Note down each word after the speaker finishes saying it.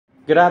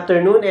Good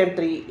afternoon,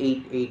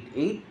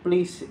 M3888.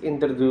 Please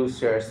introduce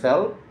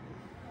yourself.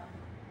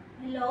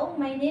 Hello,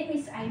 my name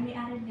is Aimee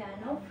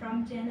Arellano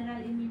from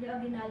General Emilio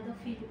Aguinaldo,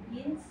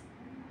 Philippines.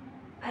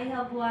 I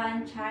have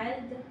one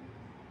child.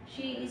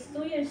 She is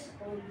 2 years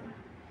old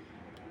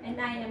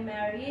and I am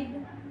married.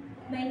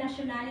 My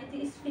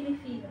nationality is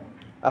Filipino.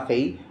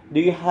 Okay. Do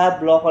you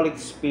have local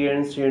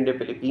experience here in the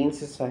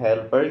Philippines as a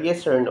helper?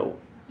 Yes or no?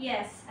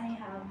 Yes, I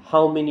have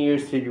How many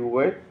years did you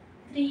work?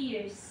 3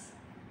 years.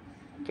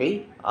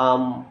 Okay.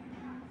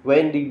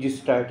 When did you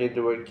started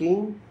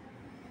working?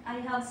 I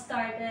have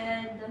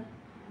started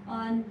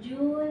on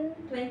June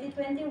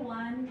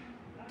 2021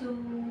 to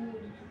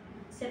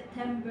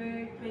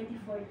September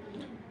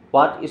 2014.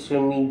 What is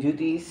your main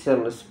duties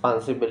and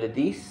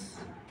responsibilities?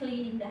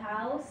 Cleaning the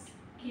house,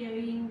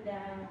 caring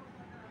the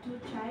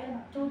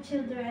two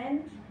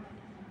children,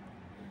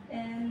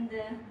 and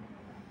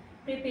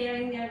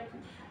preparing their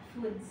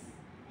foods.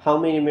 How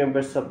many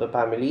members of the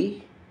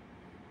family?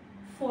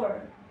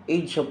 Four.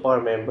 Age of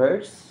our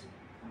members?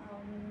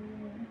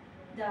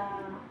 The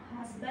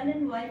husband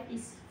and wife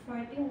is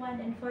 41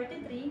 and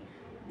 43.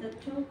 The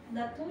two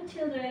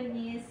children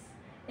is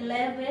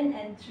 11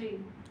 and 3.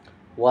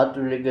 What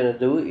are you gonna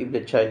do if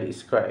the child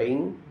is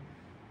crying?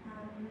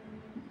 Um,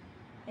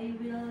 I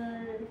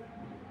will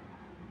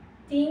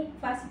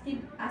think positive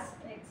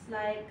aspects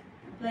like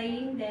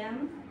playing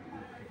them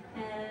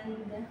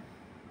and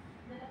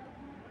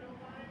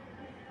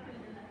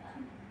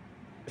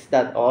Is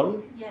that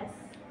all? yes,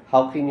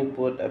 How can you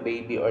put a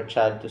baby or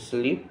child to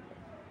sleep?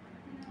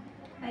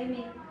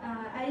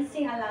 I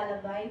sing a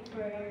lullaby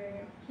for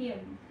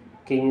him.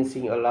 Can you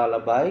sing a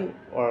lullaby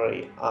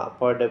or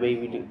for the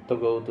baby to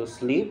go to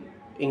sleep?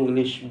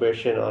 English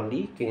version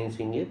only. Can you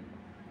sing it?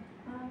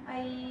 Um,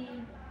 I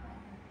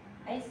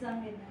I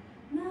sang it.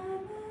 Na,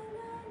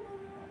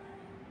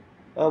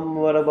 na, na,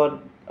 What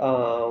about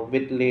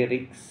with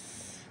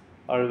lyrics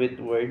or with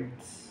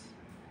words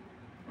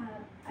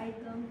I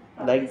don't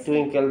like practice it.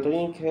 twinkle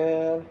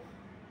twinkle?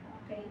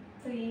 Okay.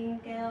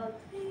 Twinkle,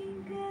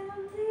 twinkle,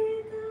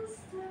 little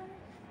star.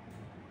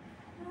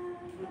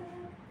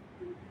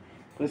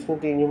 Please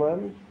continue,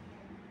 ma'am.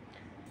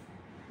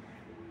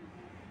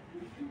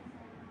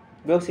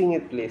 Go sing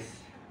it, please.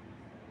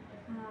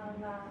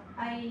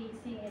 I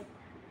sing it.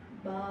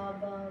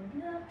 Baba,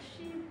 black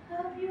sheep,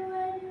 have you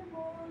any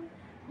wool?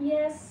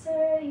 Yes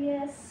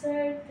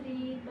sir,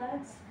 3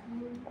 bags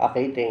full.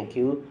 Okay, thank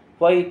you.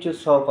 Why you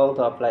choose Hong Kong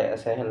to apply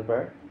as a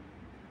helper?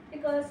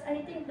 Because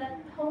I think that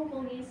Hong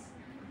Kong is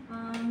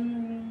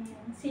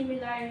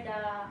similar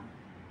the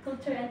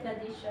culture and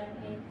tradition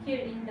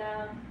here in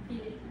the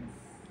Philippines.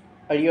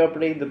 Are you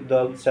afraid of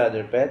dogs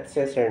rather pets?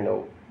 Yes or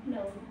no?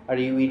 No. Are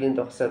you willing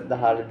to accept the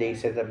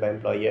holidays as an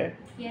employer?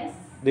 Yes.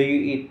 Do you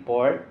eat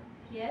pork?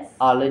 Yes.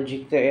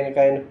 Allergic to any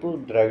kind of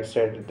food, drugs,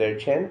 or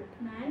detergent?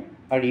 None.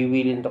 Are you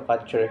willing to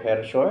cut your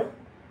hair short?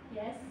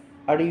 Yes.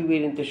 Are you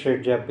willing to share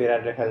job with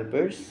other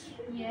helpers?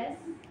 Yes.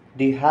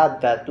 Do you have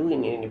tattoo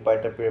in any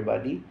part of your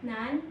body?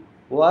 None.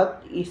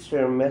 What is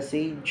your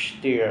message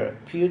to your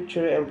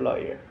future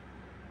employer?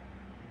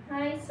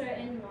 Hi, sir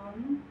and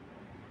mom.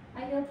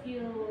 I hope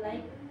you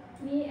like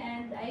me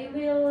and I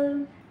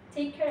will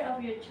take care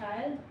of your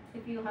child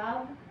if you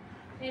have,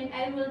 and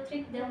I will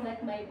treat them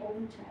like my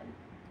own child.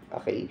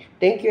 Okay,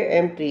 thank you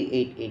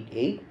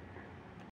M3888.